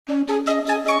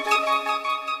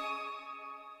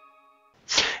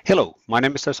Hello, my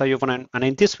name is Vesa Juvonen, and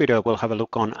in this video we'll have a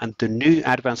look on the new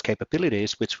advanced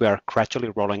capabilities which we are gradually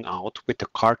rolling out with the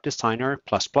Card Designer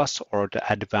 ++ or the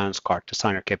Advanced Card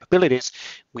Designer capabilities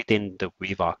within the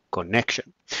Viva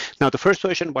Connection. Now, the first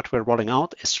version, what we're rolling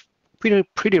out, is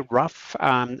pretty rough,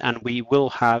 and we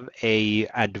will have a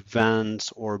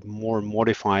advanced or more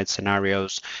modified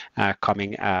scenarios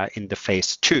coming in the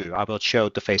phase 2. I will show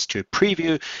the phase 2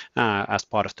 preview as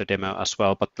part of the demo as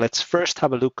well, but let's first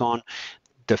have a look on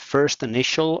the first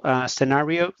initial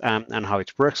scenario and how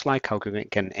it works, like how you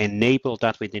can enable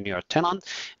that within your tenant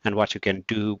and what you can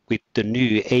do with the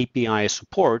new API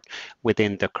support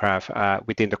within the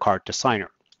Card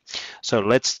Designer. So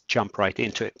let's jump right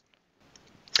into it.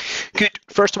 Good.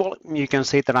 First of all, you can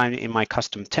see that I'm in my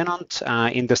custom tenant.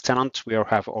 In this tenant, we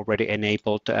have already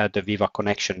enabled the Viva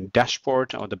Connection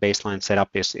dashboard, or the baseline setup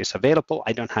is available.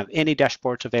 I don't have any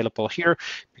dashboards available here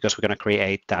because we're going to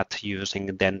create that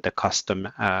using then the custom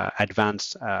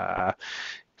advanced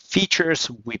features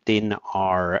within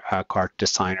our Card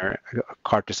Designer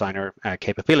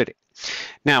capability.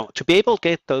 Now, to be able to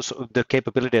get the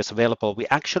capabilities available, we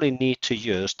actually need to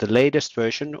use the latest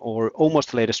version, or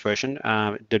almost the latest version,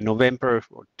 the November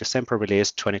or December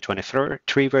release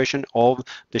 2023 version of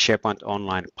the SharePoint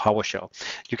Online PowerShell.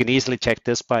 You can easily check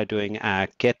this by doing a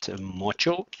get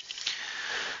module.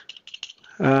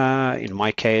 In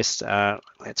my case,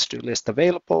 let's do list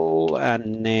available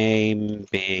and name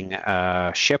being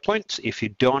SharePoint. If you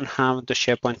don't have the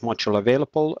SharePoint module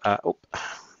available,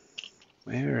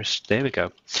 there we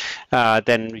go.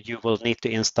 Then you will need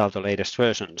to install the latest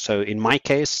version. So in my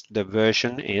case, the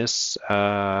version is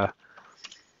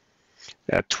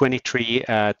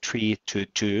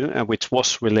 23.322, which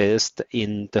was released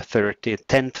in the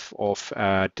 10th of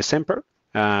December.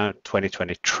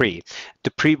 2023.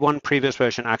 The previous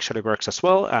version actually works as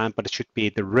well, but it should be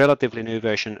the relatively new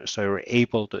version, so you're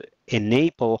able to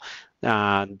enable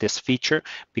this feature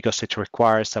because it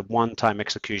requires a one-time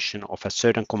execution of a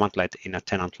certain commandlet in a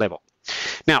tenant level.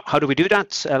 Now, how do we do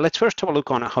that? Let's first have a look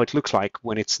on how it looks like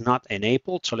when it's not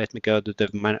enabled. So let me go to the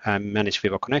Manage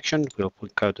Viva Connection. We'll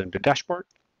go to the dashboard.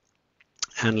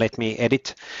 And let me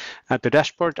edit the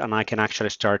dashboard, and I can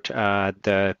actually start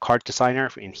the Card Designer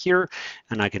in here,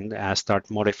 and I can start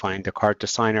modifying the Card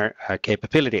Designer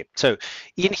capability. So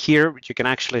in here, you can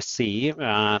actually see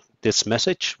this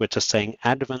message, which is saying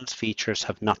advanced features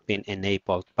have not been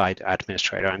enabled by the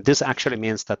administrator. And this actually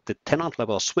means that the tenant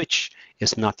level switch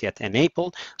is not yet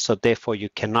enabled. So therefore, you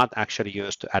cannot actually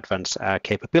use the advanced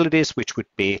capabilities, which would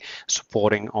be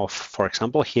supporting of, for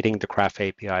example, hitting the graph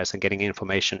APIs and getting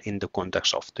information in the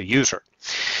context of the user.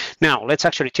 Now, let's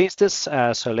actually change this.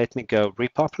 So let me go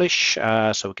republish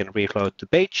so we can reload the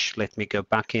page. Let me go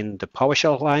back in the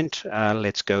PowerShell client.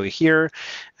 Let's go here.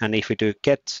 And if we do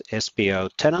get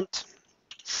SBO tenant,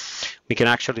 we can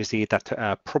actually see that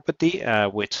property,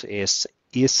 which is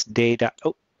data.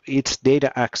 It's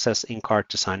data access in Card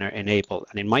Designer enabled.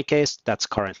 And in my case, that's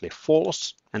currently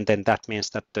false. And then that means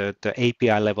that the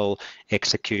API level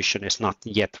execution is not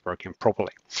yet working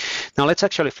properly. Now let's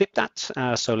actually flip that.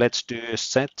 So let's do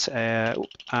set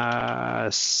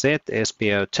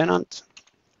SBO tenant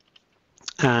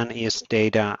and is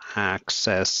data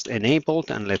access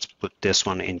enabled. And let's put this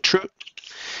one in true.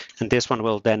 And this one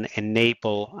will then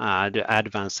enable the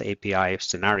advanced API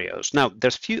scenarios. Now,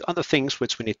 there's a few other things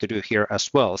which we need to do here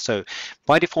as well. So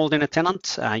by default in a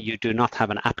tenant, you do not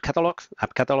have an app catalog.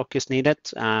 App catalog is needed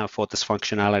for this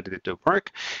functionality to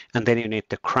work. And then you need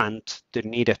to grant the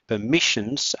needed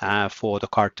permissions for the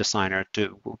Card Designer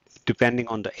depending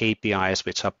on the APIs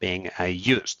which are being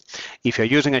used. If you're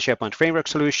using a SharePoint Framework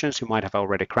solutions, you might have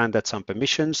already granted some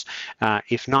permissions.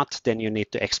 If not, then you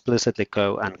need to explicitly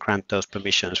go and grant those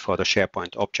permissions for the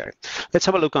SharePoint object. Let's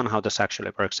have a look on how this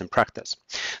actually works in practice.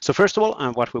 So first of all,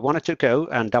 what we wanted to go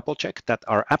and double check that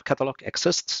our app catalog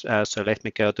exists. So let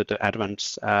me go to the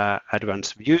advanced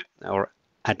view or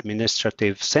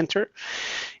administrative center.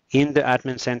 In the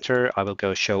admin center, I will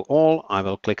go show all. I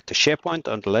will click the SharePoint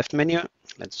on the left menu.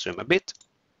 Let's zoom a bit.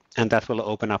 And that will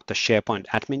open up the SharePoint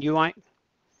admin UI.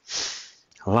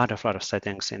 A lot of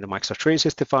settings in the Microsoft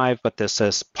 365, but this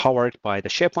is powered by the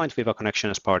SharePoint. Viva Connection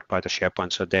is powered by the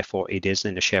SharePoint, so therefore it is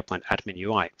in the SharePoint admin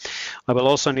UI. I will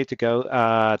also need to go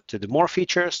to the more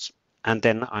features, and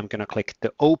then I'm going to click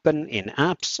the open in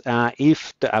apps.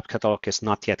 If the app catalog is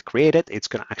not yet created, it's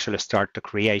going to actually start the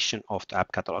creation of the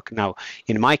app catalog. Now,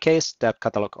 in my case, the app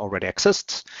catalog already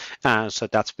exists, so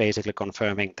that's basically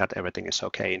confirming that everything is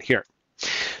okay in here.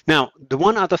 Now, the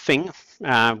one other thing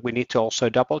we need to also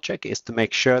double check is to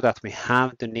make sure that we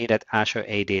have the needed Azure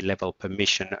AD level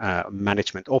permission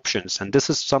management options. And this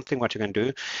is something what you can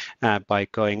do by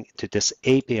going to this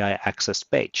API access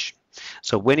page.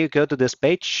 So when you go to this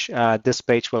page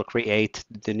will create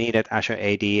the needed Azure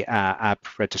AD app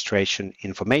registration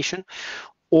information,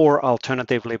 or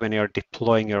alternatively, when you're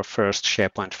deploying your first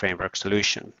SharePoint framework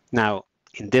solution. Now,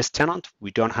 in this tenant,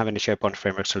 we don't have any SharePoint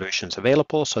framework solutions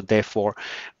available, so therefore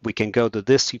we can go to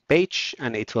this page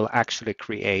and it will actually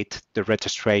create the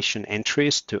registration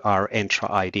entries to our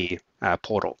Entra ID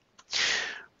portal.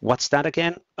 What's that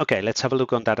again? Okay, let's have a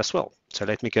look on that as well. So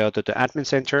let me go to the admin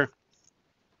center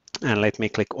and let me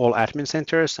click all admin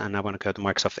centers, and I want to go to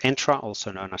Microsoft Entra,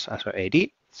 also known as Azure AD.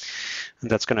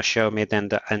 And that's going to show me then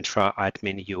the Entra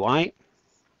admin UI.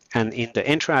 And in the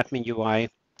Entra admin UI,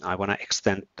 I want to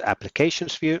extend the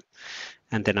applications view,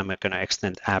 and then I'm going to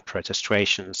extend app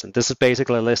registrations. And this is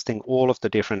basically listing all of the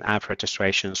different app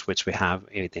registrations which we have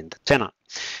within the tenant.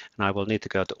 And I will need to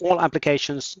go to all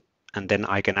applications, and then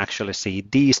I can actually see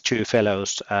these two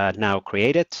fellows now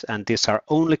created, and these are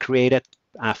only created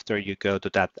after you go to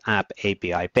that app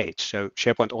API page. So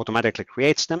SharePoint automatically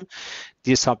creates them.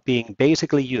 These are being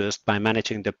basically used by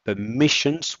managing the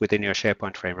permissions within your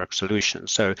SharePoint framework solution.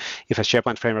 So if a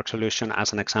SharePoint framework solution,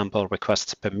 as an example,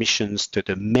 requests permissions to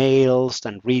the mails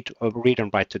and read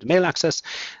and write to the mail access,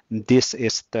 this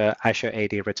is the Azure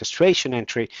AD registration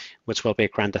entry, which will be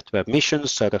granted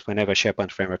permissions so that whenever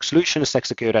SharePoint framework solution is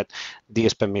executed,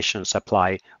 these permissions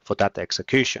apply for that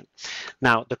execution.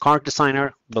 Now, the card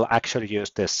designer will actually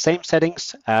use the same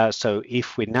settings. So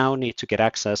if we now need to get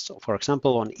access, for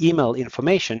example, on email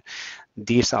information,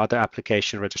 these are the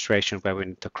application registration where we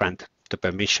need to grant the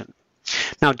permission.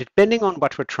 Now, depending on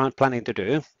what we're planning to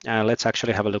do, let's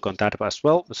actually have a look on that as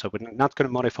well. So we're not going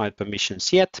to modify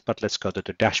permissions yet, but let's go to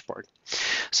the dashboard.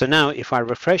 So now if I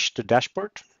refresh the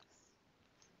dashboard,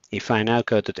 if I now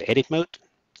go to the edit mode,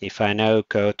 if I now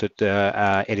go to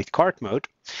the edit card mode,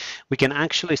 we can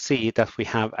actually see that we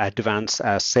have advanced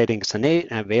settings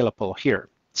available here.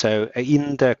 So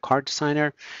in the card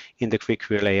designer, in the quick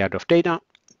view layout of data,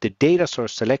 the data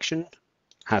source selection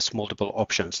has multiple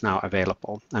options now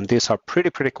available. And these are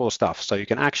pretty cool stuff. So you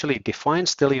can actually define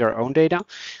still your own data,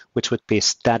 which would be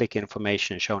static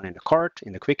information shown in the card,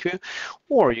 in the quick view,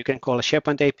 or you can call a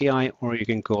SharePoint API, or you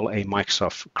can call a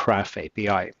Microsoft Graph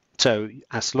API. So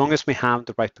as long as we have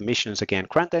the right permissions again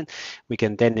granted, we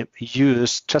can then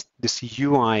use just this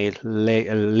UI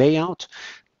layout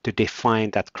to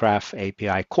define that Graph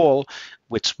API call,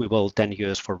 which we will then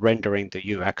use for rendering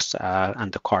the UX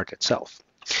and the card itself.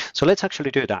 So let's actually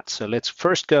do that. So let's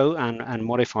first go and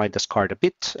modify this card a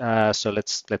bit. So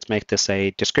let's make this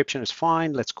a description is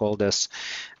fine. Let's call this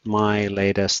my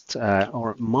latest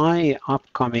or my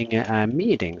upcoming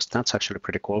meetings. That's actually a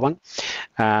pretty cool one.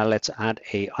 Let's add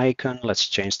a icon. Let's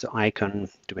change the icon.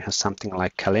 Do we have something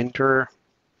like calendar?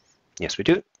 Yes, we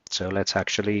do. So let's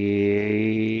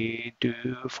actually do,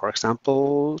 for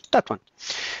example, that one,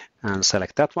 and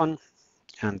select that one.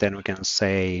 And then we can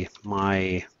say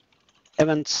my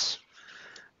events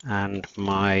and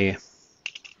my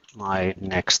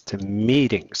next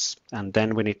meetings. And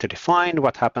then we need to define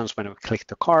what happens when we click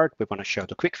the card. We want to show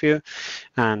the quick view,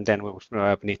 and then we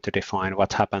need to define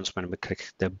what happens when we click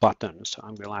the button. So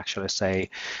I will actually say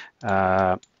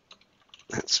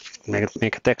let's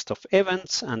make a text of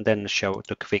events and then show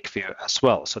the quick view as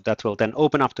well. So that will then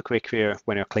open up the quick view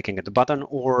when you're clicking at the button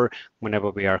or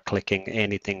whenever we are clicking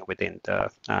anything within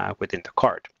the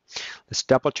card. Let's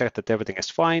double check that everything is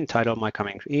fine. Title, my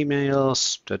coming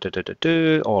emails,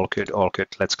 all good, all good.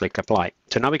 Let's click apply.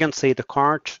 So now we can see the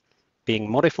card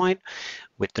being modified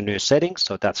with the new settings.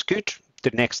 So that's good.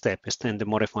 The next step is then to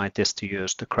modify this to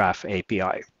use the Graph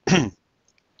API.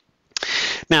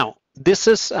 Now, this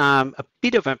is a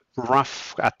bit of a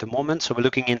rough at the moment, so we're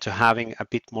looking into having a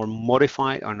bit more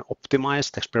modified and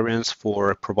optimized experience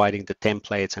for providing the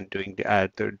templates and doing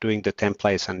the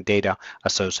templates and data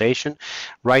association.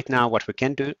 Right now, what we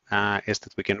can do is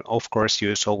that we can, of course,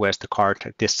 use always the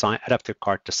card design, adaptive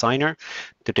card designer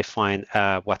to define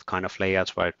what kind of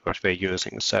layouts what we're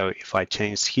using. So if I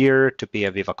change here to be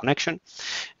a Viva connection,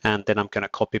 and then I'm going to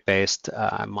copy paste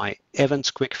my events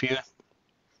quick view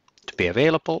to be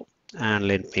available. And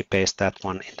let me paste that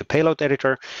one in the payload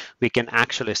editor. We can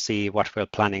actually see what we're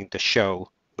planning to show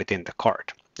within the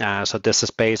card. So this is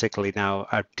basically now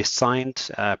designed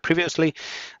previously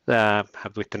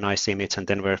with the nice image, and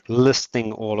then we're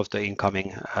listing all of the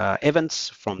incoming events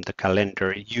from the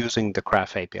calendar using the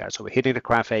Graph API. So we're hitting the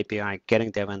Graph API,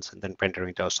 getting the events, and then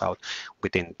rendering those out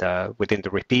within the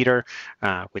repeater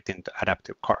within the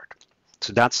adaptive card.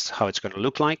 So that's how it's going to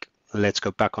look like. Let's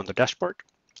go back on the dashboard.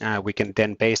 We can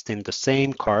then paste in the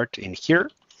same card in here.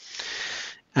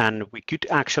 And we could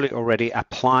actually already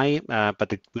apply,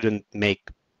 but it wouldn't make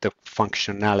the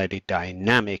functionality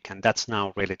dynamic. And that's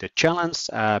now really the challenge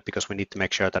because we need to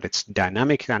make sure that it's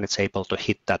dynamic and it's able to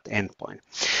hit that endpoint.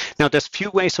 Now, there's a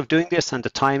few ways of doing this, and the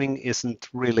timing isn't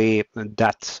really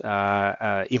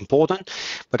that important.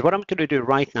 But what I'm going to do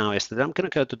right now is that I'm going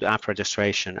to go to the app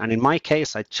registration. And in my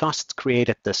case, I just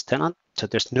created this tenant. So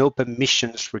there's no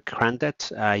permissions granted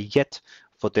yet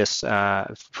for this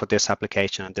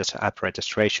application and this app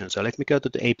registration. So let me go to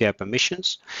the API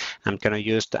permissions. I'm going to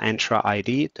use the Entra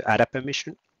ID to add a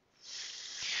permission.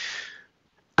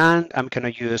 And I'm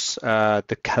going to use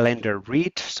the calendar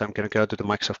read. So I'm going to go to the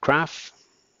Microsoft Graph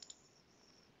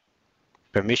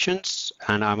permissions,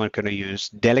 and I'm going to use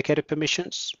delegated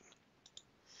permissions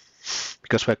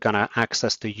because we're going to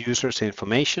access the user's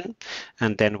information.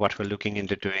 And then what we're looking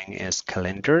into doing is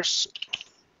calendars.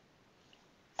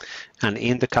 And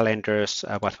in the calendars,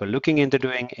 what we're looking into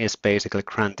doing is basically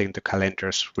granting the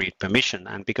calendars read permission.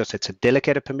 And because it's a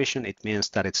delegated permission, it means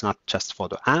that it's not just for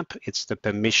the app, it's the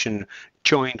permission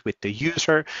joined with the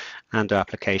user and the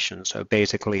application. So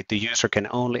basically, the user can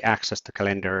only access the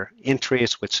calendar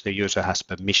entries which the user has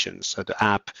permissions. So the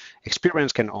app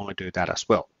experience can only do that as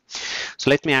well. So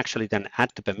let me actually then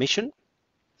add the permission.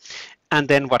 And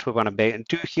then what we want to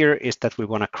do here is that we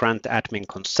want to grant admin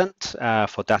consent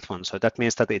for that one. So that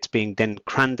means that it's being then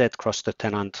granted across the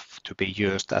tenant to be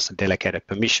used as a delegated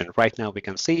permission. Right now we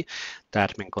can see the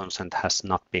admin consent has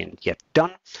not been yet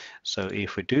done. So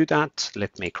if we do that,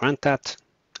 let me grant that.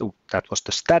 Oh, that was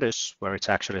the status where it's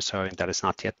actually showing that it's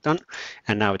not yet done.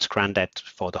 And now it's granted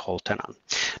for the whole tenant.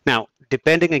 Now,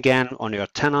 depending again on your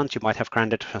tenant, you might have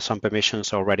granted some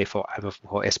permissions already for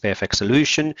SPFX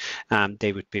solution.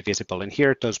 They would be visible in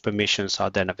here. Those permissions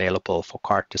are then available for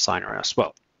Card Designer as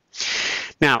well.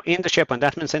 Now, in the SharePoint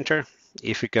Admin Center,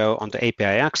 if we go on the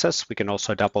API access, we can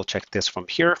also double check this from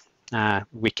here.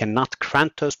 We cannot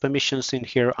grant those permissions in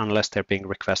here unless they're being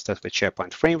requested with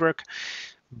SharePoint Framework.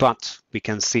 But we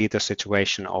can see the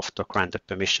situation of the granted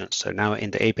permissions. So now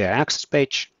in the API access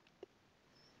page,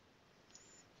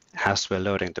 as we're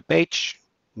loading the page,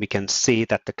 we can see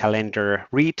that the calendar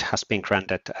read has been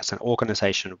granted as an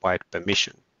organization-wide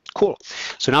permission. Cool.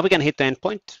 So now we can hit the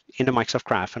endpoint in the Microsoft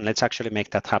Graph, and let's actually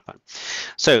make that happen.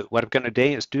 So what I'm going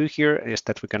to do here is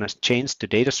that we're going to change the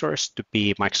data source to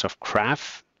be Microsoft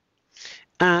Graph.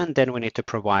 And then we need to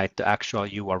provide the actual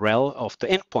URL of the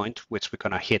endpoint, which we're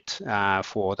going to hit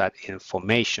for that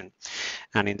information.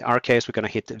 And in our case, we're going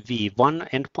to hit V1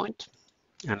 endpoint.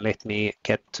 And let me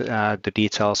get the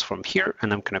details from here,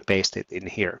 and I'm going to paste it in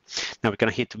here. Now we're going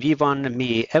to hit V1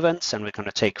 me events, and we're going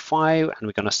to take 5, and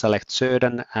we're going to select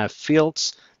certain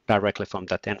fields directly from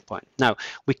that endpoint. Now,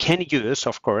 we can use,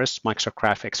 of course, Microsoft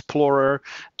Graph Explorer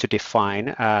to define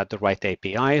the right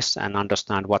APIs and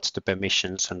understand what's the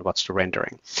permissions and what's the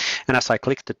rendering. And as I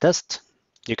click the test,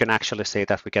 you can actually see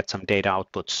that we get some data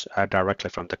outputs directly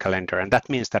from the calendar. And that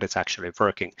means that it's actually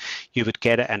working. You would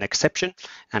get an exception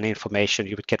and information.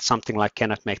 You would get something like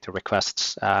cannot make the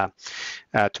requests to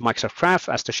Microsoft Graph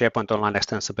as the SharePoint Online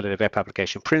Extensibility Web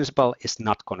Application Principal is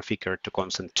not configured to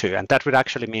consent to. And that would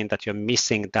actually mean that you're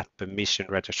missing that permission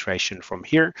registration from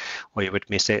here, or you would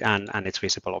miss it, and it's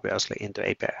visible obviously in the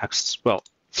API access as well.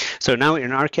 So now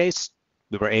in our case,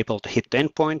 we were able to hit the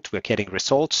endpoint. We're getting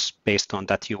results based on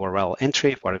that URL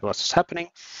entry, what it was happening.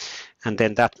 And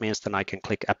then that means that I can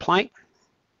click apply.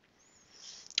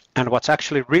 And what's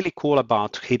actually really cool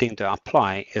about hitting the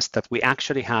apply is that we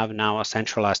actually have now a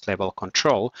centralized level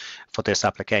control for this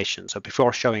application. So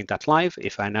before showing that live,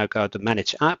 if I now go to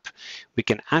manage app, we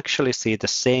can actually see the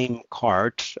same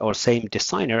card or same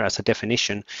designer as a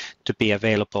definition to be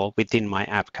available within my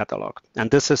app catalog.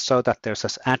 And this is so that there's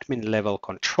this admin level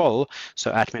control.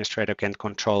 So administrator can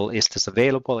control, is this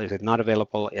available? Is it not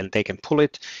available? And they can pull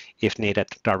it if needed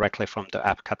directly from the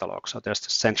app catalog. So there's the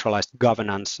centralized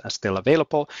governance still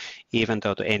available, even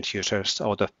though the end users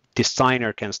or the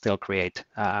designer can still create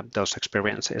those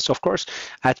experiences. Of course,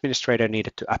 administrator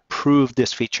needed to approve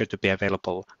this feature to be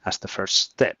available as the first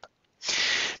step.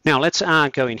 Now let's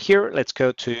go in here. Let's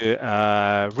go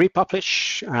to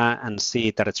republish and see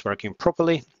that it's working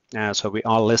properly. So we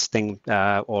are listing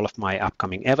all of my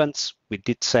upcoming events. We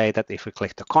did say that if we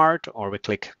click the card or we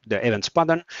click the events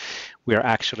button, we are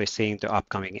actually seeing the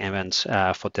upcoming events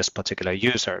for this particular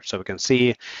user. So we can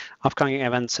see upcoming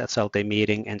events, SLT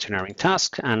meeting, engineering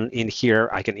task, and in here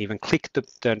I can even click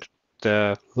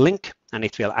the link, and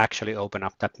it will actually open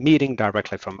up that meeting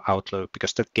directly from Outlook,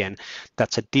 because again,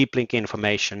 that's a deep link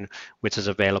information which is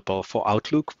available for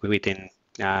Outlook within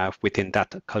within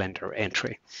that calendar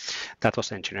entry. That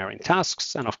was engineering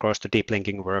tasks. And of course, the deep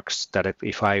linking works that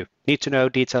if I need to know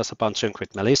details about Sync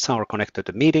with Melissa or connect to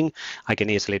the meeting, I can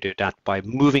easily do that by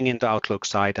moving into Outlook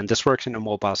side. And this works in the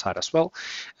mobile side as well.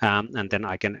 And then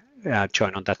I can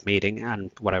join on that meeting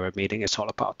and whatever meeting is all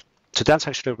about. So that's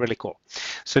actually really cool.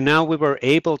 So now we were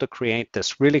able to create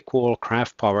this really cool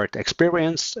graph-powered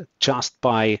experience just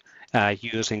by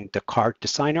using the card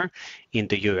designer in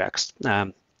the UX,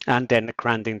 and then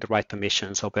granting the right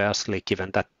permissions, obviously,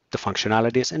 given that the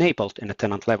functionality is enabled in a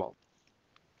tenant level.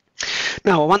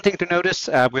 Now, one thing to notice,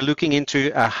 we're looking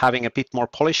into having a bit more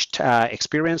polished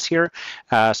experience here.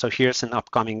 So here's an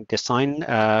upcoming design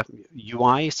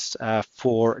UIs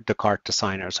for the card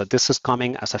designer. So this is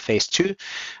coming as a phase 2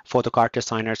 for the card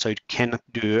designer. So you can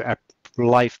do a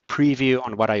live preview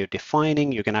on what are you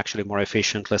defining. You can actually more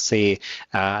efficiently see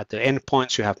the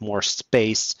endpoints. You have more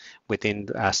space within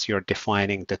as you're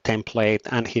defining the template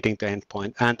and hitting the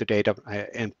endpoint and the data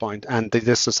endpoint. And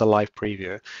this is a live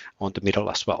preview on the middle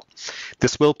as well.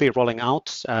 This will be rolling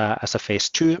out as a phase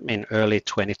 2 in early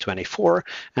 2024,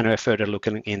 and we're further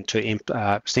looking into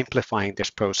simplifying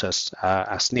this process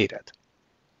as needed.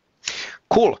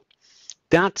 Cool.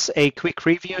 That's a quick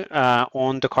review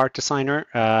on the Card Designer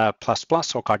Plus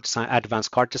or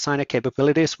Advanced Card Designer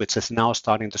capabilities, which is now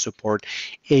starting to support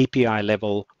API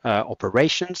level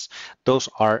operations. Those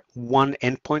are one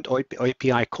endpoint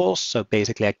API calls, so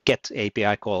basically a get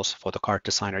API calls for the Card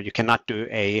Designer. You cannot do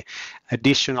a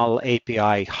additional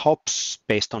API hops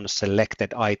based on a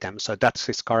selected item. So that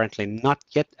is currently not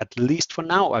yet, at least for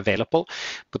now, available.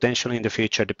 Potentially in the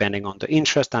future, depending on the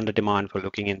interest and the demand, we're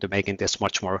looking into making this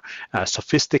much more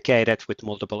sophisticated with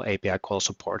multiple API call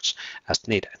supports as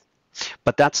needed.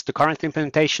 But that's the current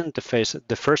implementation,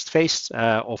 the first phase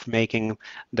of making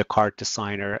the Card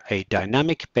Designer a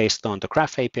dynamic based on the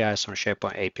Graph APIs or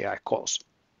SharePoint API calls.